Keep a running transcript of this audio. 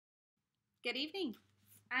Good evening.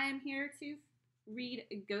 I'm here to read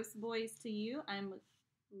Ghost Boys to you. I'm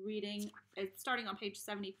reading, it's starting on page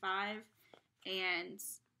 75 and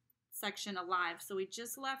section Alive. So we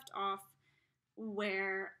just left off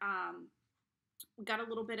where we got a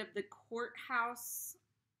little bit of the courthouse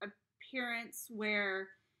appearance where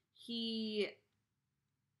he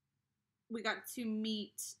we got to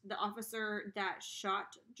meet the officer that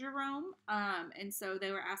shot Jerome. And so they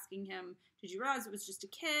were asking him, did you realize it was just a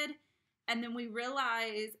kid? And then we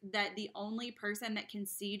realized that the only person that can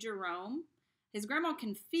see Jerome, his grandma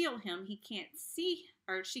can feel him. He can't see,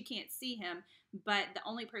 or she can't see him. But the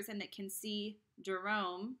only person that can see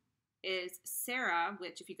Jerome is Sarah,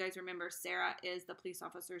 which, if you guys remember, Sarah is the police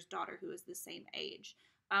officer's daughter who is the same age.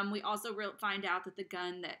 We also find out that the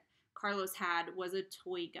gun that Carlos had was a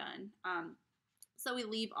toy gun. So we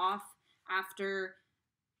leave off after,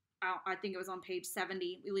 I think it was on page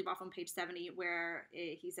 70. We leave off on page 70 where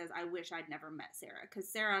he says, I wish I'd never met Sarah. Because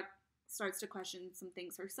Sarah starts to question some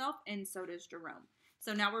things herself, and so does Jerome.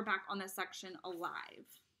 So now we're back on the section Alive.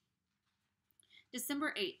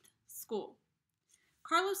 December 8th, school.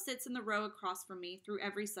 Carlos sits in the row across from me through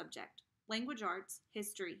every subject. Language arts,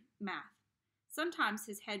 history, math. Sometimes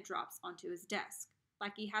his head drops onto his desk,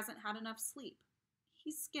 like he hasn't had enough sleep.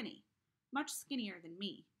 He's skinny, much skinnier than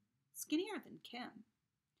me, skinnier than Kim.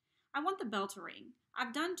 I want the bell to ring.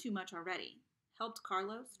 I've done too much already. Helped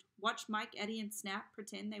Carlos, watched Mike, Eddie, and Snap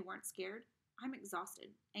pretend they weren't scared. I'm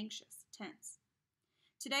exhausted, anxious, tense.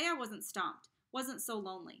 Today I wasn't stomped, wasn't so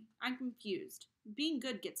lonely. I'm confused. Being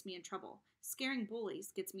good gets me in trouble. Scaring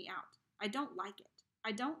bullies gets me out. I don't like it.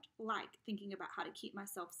 I don't like thinking about how to keep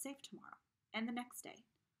myself safe tomorrow and the next day.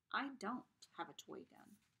 I don't have a toy gun.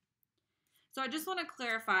 So I just want to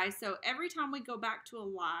clarify. So every time we go back to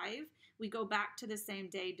Alive, we go back to the same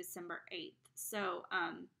day, December 8th. So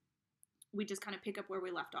we just kind of pick up where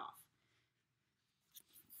we left off.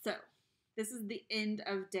 So this is the end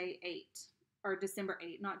of day 8, or December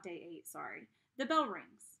 8th, not day 8, sorry. The bell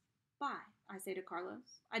rings. Bye, I say to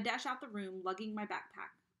Carlos. I dash out the room, lugging my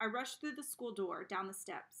backpack. I rush through the school door, down the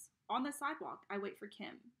steps. On the sidewalk, I wait for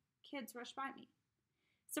Kim. Kids rush by me.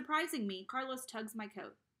 Surprising me, Carlos tugs my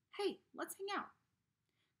coat. Hey, let's hang out.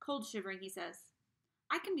 Cold shivering, he says.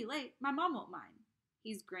 I can be late. My mom won't mind.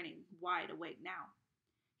 He's grinning, wide awake now.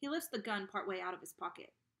 He lifts the gun partway out of his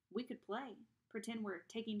pocket. We could play. Pretend we're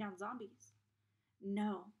taking down zombies.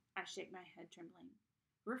 No, I shake my head, trembling.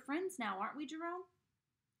 We're friends now, aren't we, Jerome?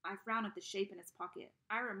 I frown at the shape in his pocket.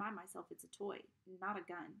 I remind myself it's a toy, not a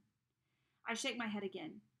gun. I shake my head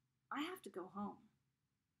again. I have to go home.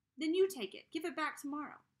 Then you take it. Give it back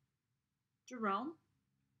tomorrow. Jerome?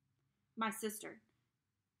 My sister.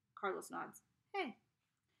 Carlos nods. Hey.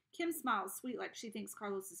 Kim smiles, sweet like she thinks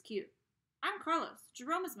Carlos is cute. I'm Carlos.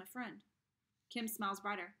 Jerome is my friend. Kim smiles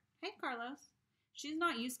brighter. Hey, Carlos. She's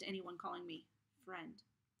not used to anyone calling me friend.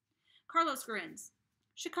 Carlos grins.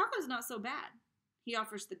 Chicago's not so bad. He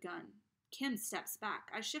offers the gun. Kim steps back.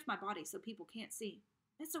 I shift my body so people can't see.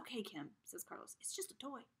 It's okay, Kim, says Carlos. It's just a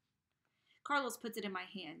toy. Carlos puts it in my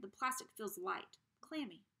hand. The plastic feels light,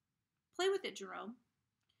 clammy. Play with it, Jerome.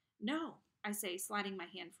 No, I say, sliding my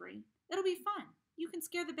hand free. It'll be fun. You can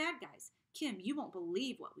scare the bad guys. Kim, you won't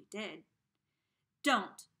believe what we did.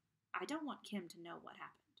 Don't. I don't want Kim to know what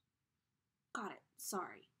happened. Got it.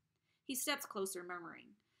 Sorry. He steps closer, murmuring.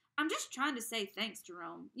 I'm just trying to say thanks,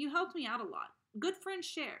 Jerome. You helped me out a lot. Good friends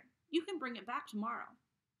share. You can bring it back tomorrow.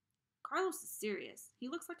 Carlos is serious. He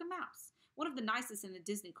looks like a mouse. One of the nicest in a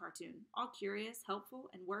Disney cartoon. All curious, helpful,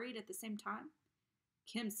 and worried at the same time.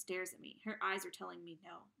 Kim stares at me. Her eyes are telling me,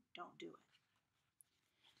 no, don't do it.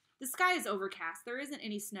 The sky is overcast. There isn't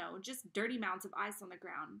any snow, just dirty mounds of ice on the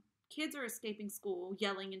ground. Kids are escaping school,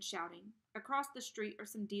 yelling and shouting. Across the street are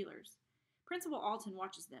some dealers. Principal Alton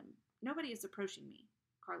watches them. Nobody is approaching me.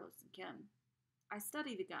 Carlos and Kim. I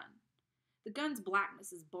study the gun. The gun's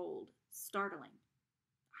blackness is bold, startling.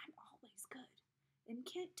 I'm always good. And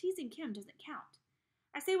teasing Kim doesn't count.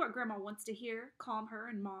 I say what Grandma wants to hear, calm her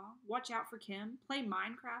and Ma, watch out for Kim, play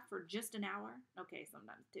Minecraft for just an hour. Okay,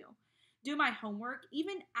 sometimes too. Do my homework,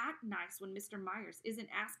 even act nice when Mr. Myers isn't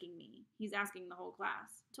asking me. He's asking the whole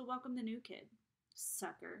class to welcome the new kid.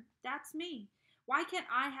 Sucker, that's me. Why can't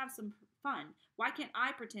I have some fun? Why can't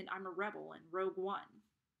I pretend I'm a rebel in Rogue One?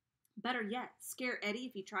 Better yet, scare Eddie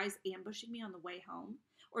if he tries ambushing me on the way home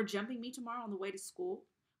or jumping me tomorrow on the way to school.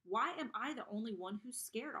 Why am I the only one who's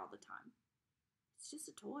scared all the time? It's just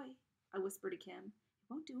a toy, I whisper to Kim.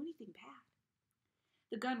 It won't do anything bad.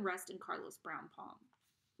 The gun rests in Carlos' brown palm.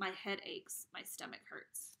 My head aches. My stomach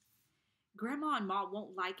hurts. Grandma and Ma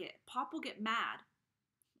won't like it. Pop will get mad.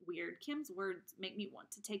 Weird. Kim's words make me want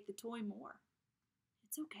to take the toy more.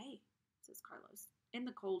 It's okay. says Carlos. In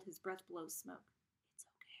the cold, his breath blows smoke. It's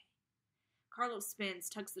okay. Carlos spins,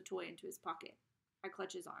 tucks the toy into his pocket. I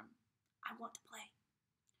clutch his arm. I want to play.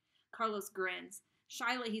 Carlos grins.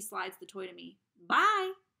 Shyly, he slides the toy to me.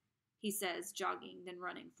 Bye, he says, jogging, then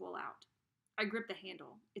running full out. I grip the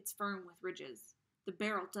handle. It's firm with ridges. The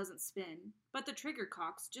barrel doesn't spin, but the trigger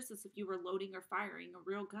cocks just as if you were loading or firing a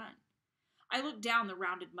real gun. I look down the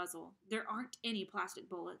rounded muzzle. There aren't any plastic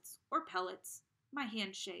bullets or pellets. My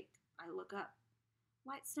hands shake. I look up.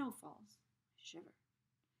 Light snow falls. I shiver.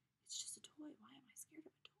 It's just a toy. Why am I scared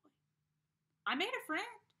of a toy? I made a friend,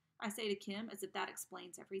 I say to Kim, as if that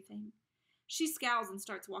explains everything. She scowls and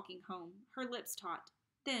starts walking home, her lips taut,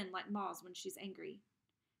 thin like Ma's when she's angry.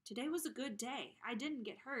 Today was a good day. I didn't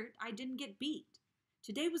get hurt. I didn't get beat.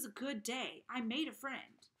 Today was a good day. I made a friend.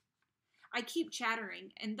 I keep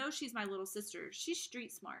chattering, and though she's my little sister, she's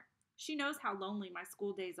street smart. She knows how lonely my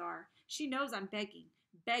school days are. She knows I'm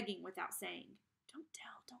begging without saying, don't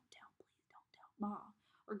tell, please don't tell Ma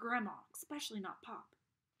or Grandma, especially not Pop.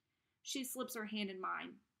 She slips her hand in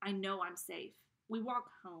mine. I know I'm safe. We walk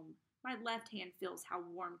home. My left hand feels how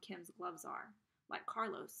warm Kim's gloves are. Like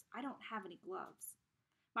Carlos, I don't have any gloves.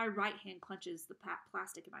 My right hand clenches the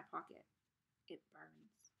plastic in my pocket. It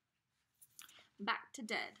burns. Back to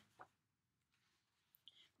dead.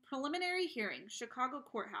 Preliminary hearing, Chicago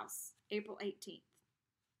Courthouse, April 18th.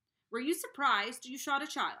 Were you surprised you shot a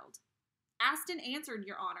child? Asked and answered,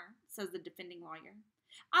 Your Honor, says the defending lawyer.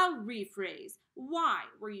 I'll rephrase. Why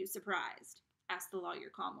were you surprised? Asked the lawyer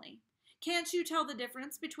calmly. Can't you tell the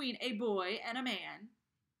difference between a boy and a man?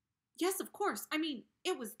 Yes, of course. I mean,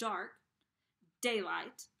 it was dark.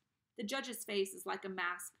 Daylight. The judge's face is like a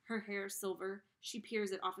mask, her hair silver. She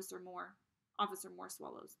peers at Officer Moore. Officer Moore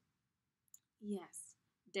swallows. Yes,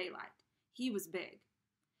 daylight. He was big.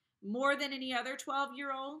 More than any other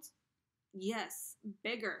 12-year-old? Yes,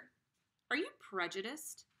 bigger. Are you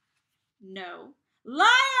prejudiced? No.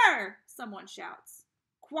 Liar! Someone shouts.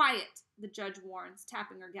 Quiet, the judge warns,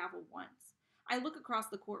 tapping her gavel once. I look across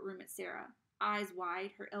the courtroom at Sarah, eyes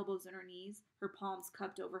wide, her elbows in her knees, her palms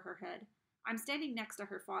cupped over her head. I'm standing next to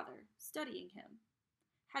her father, studying him.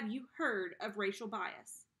 Have you heard of racial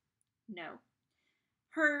bias? No.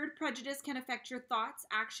 Heard prejudice can affect your thoughts,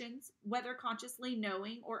 actions, whether consciously,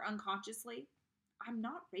 knowing, or unconsciously? I'm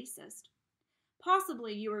not racist.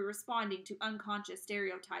 Possibly you were responding to unconscious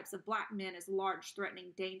stereotypes of black men as large,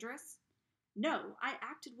 threatening, dangerous? No, I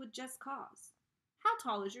acted with just cause. How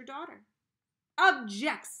tall is your daughter?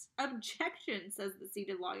 Objection, says the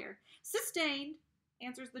seated lawyer. Sustained,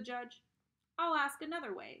 answers the judge. I'll ask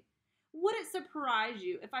another way. Would it surprise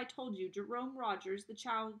you if I told you Jerome Rogers, the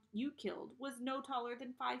child you killed, was no taller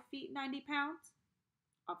than 5 feet 90 pounds?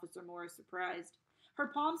 Officer Moore is surprised. Her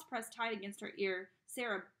palms pressed tight against her ear,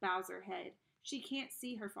 Sarah bows her head. She can't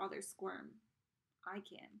see her father squirm. I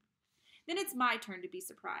can. Then it's my turn to be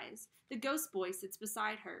surprised. The ghost boy sits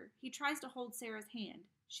beside her. He tries to hold Sarah's hand.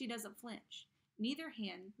 She doesn't flinch. Neither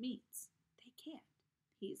hand meets. They can't.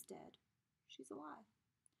 He's dead. She's alive.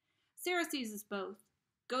 Sarah sees us both.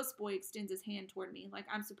 Ghost boy extends his hand toward me like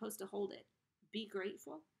I'm supposed to hold it. Be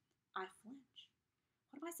grateful? I flinch.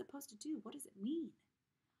 What am I supposed to do? What does it mean?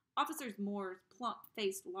 Officer Moore's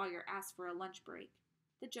plump-faced lawyer asks for a lunch break.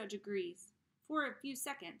 The judge agrees. For a few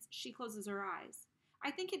seconds, she closes her eyes. I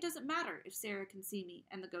think it doesn't matter if Sarah can see me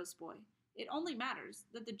and the ghost boy. It only matters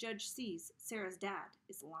that the judge sees Sarah's dad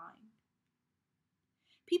is lying.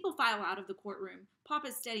 People file out of the courtroom. Pop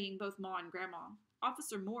is steadying both Ma and Grandma.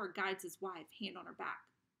 Officer Moore guides his wife, hand on her back.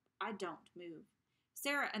 I don't move.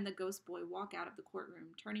 Sarah and the ghost boy walk out of the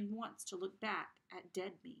courtroom, turning once to look back at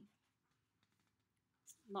dead me.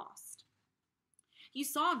 Lost. You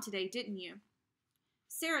saw him today, didn't you?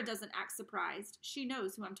 Sarah doesn't act surprised. She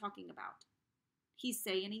knows who I'm talking about. He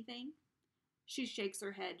say anything? She shakes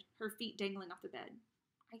her head, her feet dangling off the bed.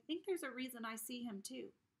 I think there's a reason I see him too.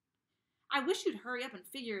 I wish you'd hurry up and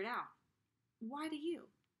figure it out. Why do you?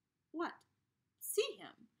 What? See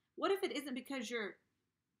him? What if it isn't because you're...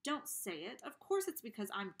 Don't say it. Of course it's because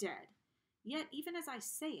I'm dead. Yet, even as I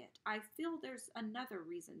say it, I feel there's another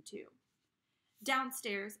reason too.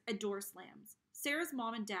 Downstairs, a door slams. Sarah's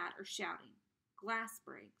mom and dad are shouting. Glass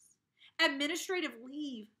breaks. Administrative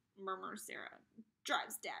leave, murmurs Sarah.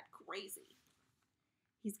 Drives Dad crazy.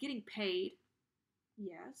 He's getting paid.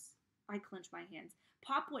 Yes. I clench my hands.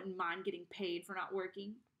 Pop wouldn't mind getting paid for not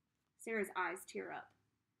working. Sarah's eyes tear up.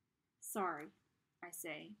 Sorry, I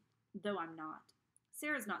say, though I'm not.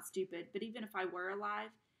 Sarah's not stupid, but even if I were alive,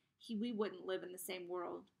 we wouldn't live in the same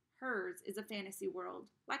world. Hers is a fantasy world,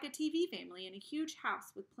 like a TV family in a huge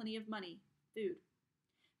house with plenty of money, food.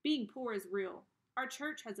 Being poor is real. Our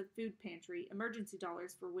church has a food pantry, emergency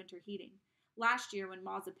dollars for winter heating. Last year, when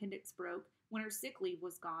Ma's appendix broke, when her sick leave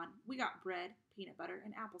was gone, we got bread, peanut butter,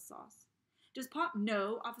 and applesauce. Does Pop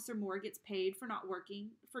know Officer Moore gets paid for not working,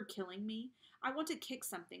 for killing me? I want to kick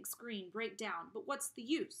something, scream, break down, but what's the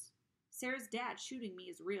use? Sarah's dad shooting me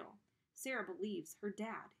is real. Sarah believes her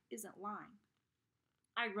dad isn't lying.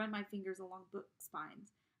 I run my fingers along book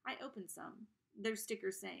spines. I open some. There's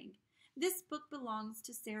stickers saying, "This book belongs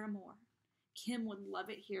to Sarah Moore." Kim would love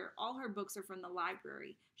it here. All her books are from the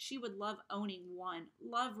library. She would love owning one,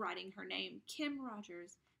 love writing her name, Kim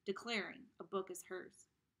Rogers, declaring a book is hers.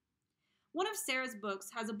 One of Sarah's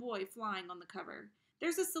books has a boy flying on the cover.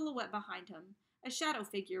 There's a silhouette behind him, a shadow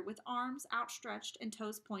figure with arms outstretched and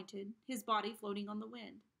toes pointed, his body floating on the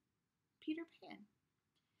wind. Peter Pan.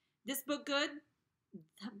 This book good?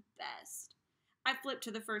 The best. I flip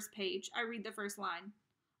to the first page. I read the first line.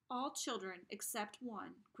 All children except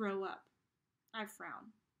one grow up. I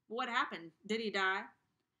frown. What happened? Did he die?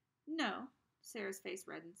 No. Sarah's face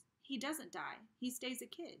reddens. He doesn't die. He stays a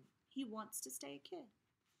kid. He wants to stay a kid.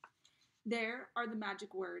 There are the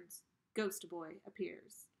magic words. Ghost Boy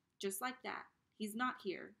appears. Just like that. He's not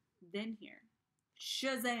here, then here.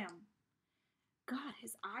 Shazam! God,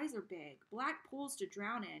 his eyes are big. Black pools to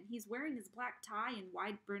drown in. He's wearing his black tie and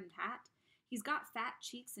wide-brimmed hat. He's got fat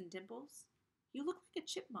cheeks and dimples. You look like a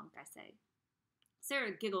chipmunk, I say.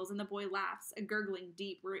 Sarah giggles and the boy laughs, a gurgling,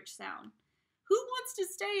 deep, rich sound. Who wants to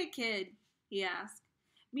stay a kid? He asks.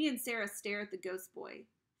 Me and Sarah stare at the ghost boy.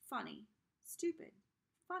 Funny. Stupid.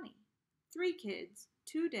 Funny. 3 kids,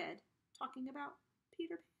 2 dead, talking about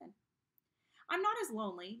Peter Pan. I'm not as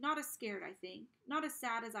lonely, not as scared, I think, not as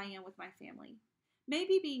sad as I am with my family.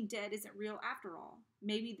 Maybe being dead isn't real after all.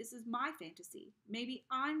 Maybe this is my fantasy. Maybe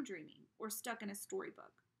I'm dreaming or stuck in a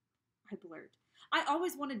storybook. I blurt. I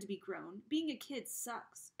always wanted to be grown. Being a kid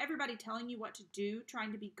sucks. Everybody telling you what to do,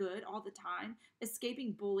 trying to be good all the time,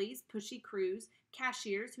 escaping bullies, pushy crews,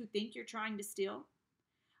 cashiers who think you're trying to steal.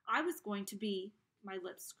 I was going to be, my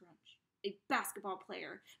lips scrunch, a basketball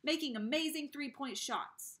player, making amazing 3-point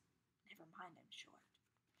shots. Never mind, I'm short.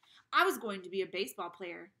 I was going to be a baseball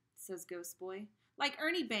player, says Ghost Boy. Like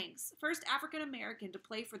Ernie Banks, first African-American to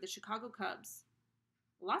play for the Chicago Cubs.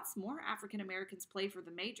 Lots more African-Americans play for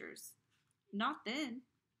the majors. Not then.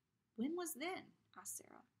 When was then? Asked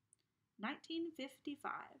Sarah.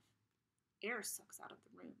 1955. Air sucks out of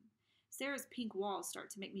the room. Sarah's pink walls start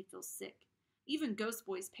to make me feel sick. Even Ghost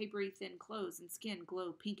Boy's papery thin clothes and skin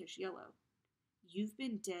glow pinkish yellow. You've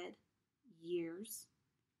been dead years?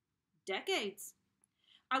 Decades.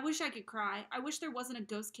 I wish I could cry. I wish there wasn't a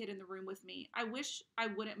ghost kid in the room with me. I wish I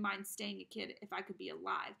wouldn't mind staying a kid if I could be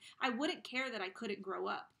alive. I wouldn't care that I couldn't grow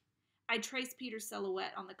up. I trace Peter's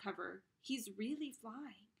silhouette on the cover. He's really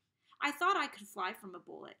flying. I thought I could fly from a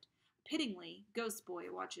bullet. Pityingly, Ghost Boy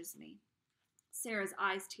watches me. Sarah's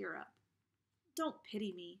eyes tear up. Don't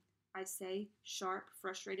pity me, I say, sharp,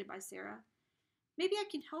 frustrated by Sarah. Maybe I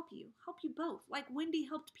can help you both, like Wendy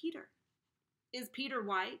helped Peter. Is Peter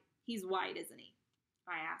white? He's white, isn't he?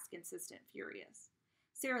 I ask, insistent, furious.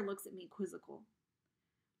 Sarah looks at me quizzical.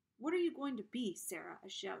 What are you going to be, Sarah? I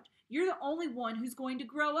shout. You're the only one who's going to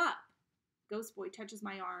grow up. Ghost Boy touches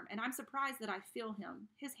my arm, and I'm surprised that I feel him.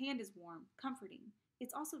 His hand is warm, comforting.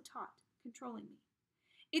 It's also taut, controlling me.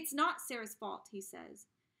 It's not Sarah's fault, he says.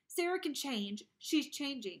 Sarah can change. She's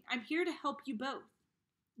changing. I'm here to help you both.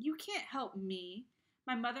 You can't help me.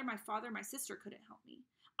 My mother, my father, my sister couldn't help me.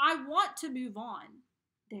 I want to move on.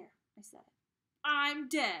 There, I said it. I'm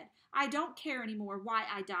dead. I don't care anymore why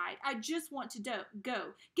I died. I just want to go.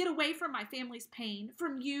 Get away from my family's pain,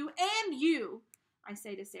 from you and you, I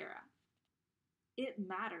say to Sarah. It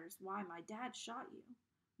matters why my dad shot you.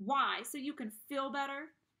 Why? So you can feel better?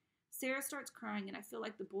 Sarah starts crying and I feel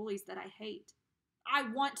like the bullies that I hate. I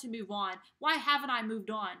want to move on. Why haven't I moved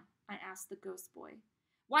on? I ask the Ghost Boy.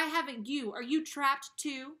 Why haven't you? Are you trapped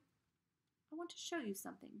too? I want to show you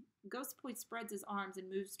something. Ghost Boy spreads his arms and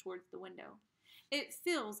moves towards the window. It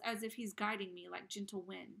feels as if he's guiding me like gentle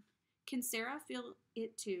wind. Can Sarah feel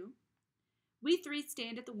it too? We 3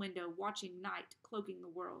 stand at the window watching night cloaking the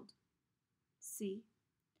world. See?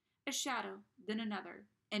 A shadow, then another,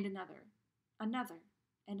 and another, another,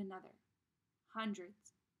 and another.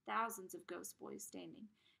 Hundreds, thousands of Ghost Boys standing,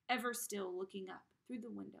 ever still looking up through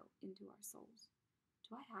the window into our souls.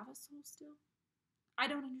 Do I have a soul still? I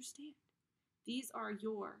don't understand. These are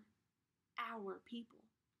our people.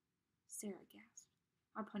 Sarah gasped.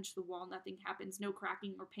 I punch the wall. Nothing happens. No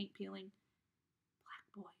cracking or paint peeling.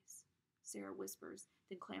 Black boys, Sarah whispers,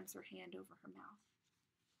 then clamps her hand over her mouth.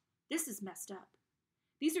 This is messed up.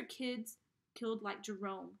 These are kids killed like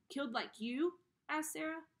Jerome. Killed like you? Asked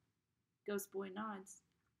Sarah. Ghost Boy nods.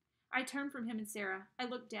 I turn from him and Sarah. I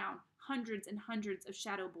look down. Hundreds and hundreds of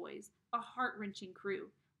shadow boys. A heart-wrenching crew.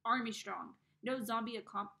 Army strong. No,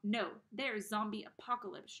 they're zombie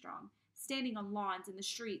apocalypse strong. Standing on lawns in the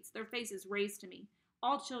streets, their faces raised to me.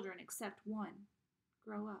 All children except one.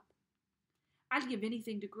 Grow up. I'd give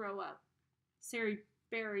anything to grow up. Sarah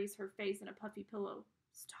buries her face in a puffy pillow.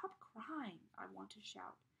 Stop crying, I want to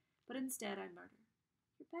shout. But instead I murder.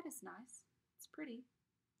 Your bed is nice. It's pretty.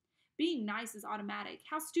 Being nice is automatic.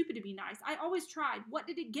 How stupid to be nice. I always tried. What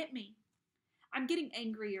did it get me? I'm getting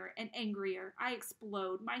angrier and angrier. I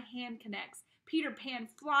explode. My hand connects. Peter Pan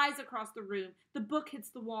flies across the room. The book hits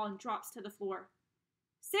the wall and drops to the floor.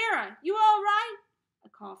 Sarah, you all right? A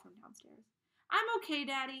call from downstairs. I'm okay,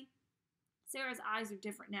 Daddy. Sarah's eyes are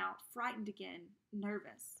different now, frightened again,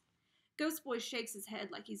 nervous. Ghost Boy shakes his head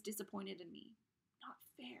like he's disappointed in me. Not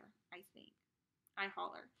fair, I think. I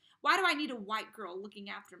holler. Why do I need a white girl looking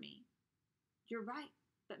after me? You're right,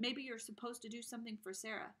 but maybe you're supposed to do something for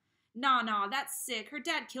Sarah. Nah, that's sick. Her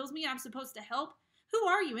dad kills me and I'm supposed to help? Who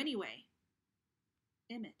are you anyway?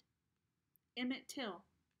 Emmett. Emmett Till.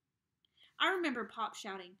 I remember Pop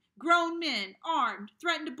shouting, grown men, armed,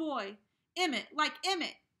 threatened a boy. Emmett, like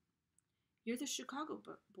Emmett. You're the Chicago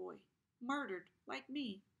boy, murdered, like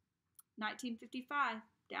me. 1955,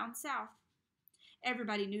 down south.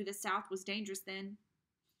 Everybody knew the South was dangerous then.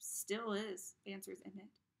 Still is, answers Emmett.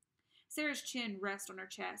 Sarah's chin rests on her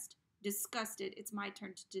chest. Disgusted, it's my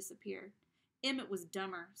turn to disappear. Emmett was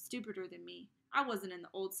dumber, stupider than me. I wasn't in the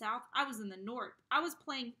Old South. I was in the North. I was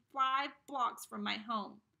playing 5 blocks from my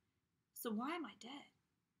home. So why am I dead?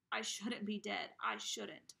 I shouldn't be dead. I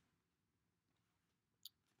shouldn't.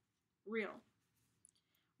 Real.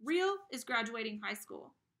 Real is graduating high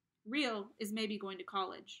school. Real is maybe going to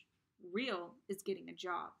college. Real is getting a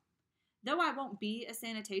job. Though I won't be a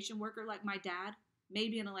sanitation worker like my dad,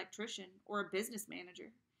 maybe an electrician or a business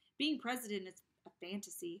manager. Being president is a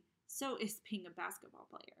fantasy, so is being a basketball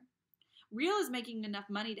player. Real is making enough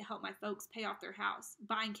money to help my folks pay off their house,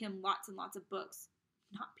 buying Kim lots and lots of books.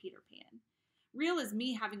 Not Peter Pan. Real is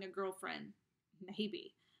me having a girlfriend.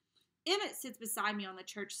 Maybe. Emmett sits beside me on the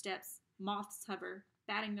church steps. Moths hover,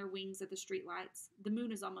 batting their wings at the streetlights. The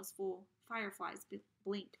moon is almost full. Fireflies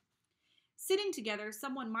blink. Sitting together,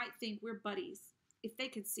 someone might think we're buddies, if they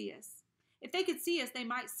could see us. If they could see us, they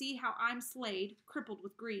might see how I'm slayed, crippled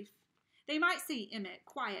with grief. They might see Emmett,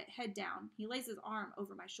 quiet, head down. He lays his arm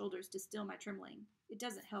over my shoulders to still my trembling. It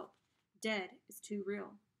doesn't help. Dead is too real.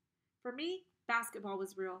 For me, basketball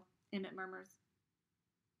was real, Emmett murmurs.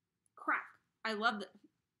 Crack. I love the...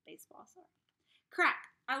 Baseball, sorry. Crack.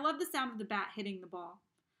 I love the sound of the bat hitting the ball.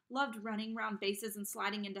 Loved running round bases and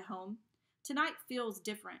sliding into home. Tonight feels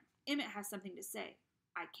different. Emmett has something to say.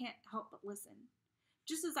 I can't help but listen.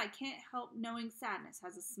 Just as I can't help knowing sadness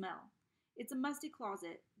has a smell. It's a musty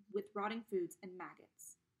closet with rotting foods and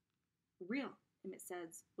maggots. Real, Emmett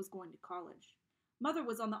says, was going to college. Mother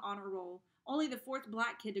was on the honor roll, only the 4th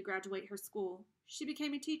black kid to graduate her school. She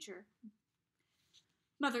became a teacher.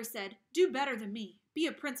 Mother said, do better than me. Be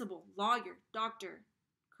a principal, lawyer, doctor.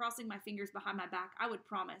 Crossing my fingers behind my back, I would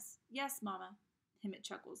promise. Yes, Mama. Emmett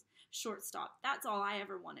chuckles. Shortstop. That's all I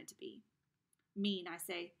ever wanted to be. Mean, I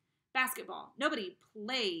say. Basketball. Nobody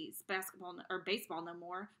plays basketball or baseball no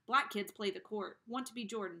more. Black kids play the court. Want to be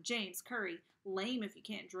Jordan, James, Curry. Lame if you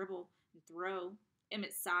can't dribble and throw.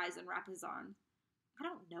 Emmett sighs and wraps his arms. I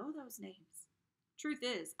don't know those names. Truth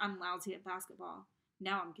is, I'm lousy at basketball.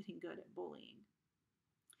 Now I'm getting good at bullying.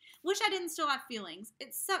 Wish I didn't still have feelings.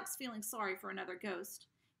 It sucks feeling sorry for another ghost.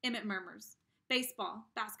 Emmett murmurs. Baseball,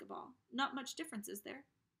 basketball. Not much difference, is there?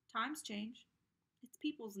 Times change. It's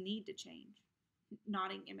people's need to change.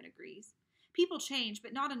 Nodding, Emmett agrees. People change,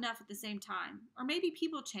 but not enough at the same time. Or maybe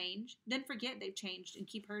people change, then forget they've changed and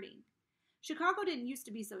keep hurting. Chicago didn't used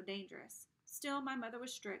to be so dangerous. Still, my mother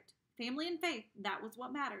was strict. Family and faith, that was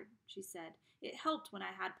what mattered, she said. It helped when I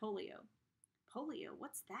had polio. Polio?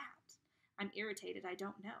 What's that? I'm irritated, I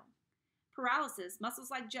don't know. Paralysis, muscles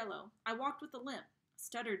like jello. I walked with a limp.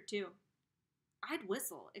 Stuttered, too. I'd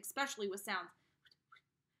whistle, especially with sounds.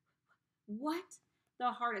 What? The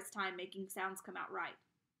hardest time making sounds come out right.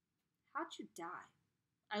 How'd you die?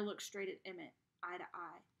 I look straight at Emmett, eye to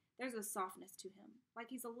eye. There's a softness to him, like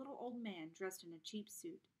he's a little old man dressed in a cheap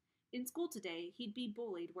suit. In school today, he'd be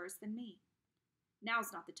bullied worse than me.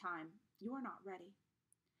 Now's not the time. You're not ready.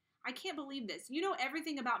 I can't believe this. You know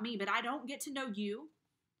everything about me, but I don't get to know you?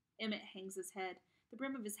 Emmett hangs his head. The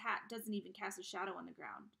brim of his hat doesn't even cast a shadow on the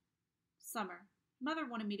ground. Summer. Mother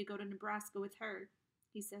wanted me to go to Nebraska with her,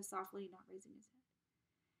 he says softly, not raising his head.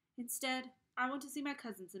 Instead, I went to see my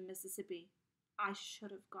cousins in Mississippi. I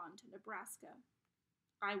should have gone to Nebraska.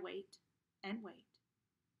 I wait. And wait.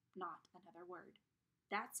 Not another word.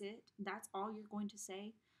 That's it? That's all you're going to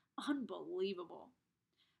say? Unbelievable.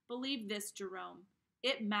 Believe this, Jerome.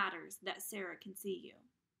 It matters that Sarah can see you.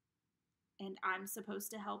 And I'm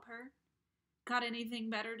supposed to help her? Got anything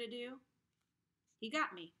better to do? He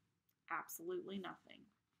got me. Absolutely nothing.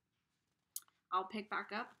 I'll pick back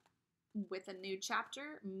up with a new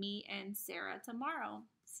chapter, me and Sarah, tomorrow.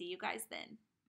 See you guys then.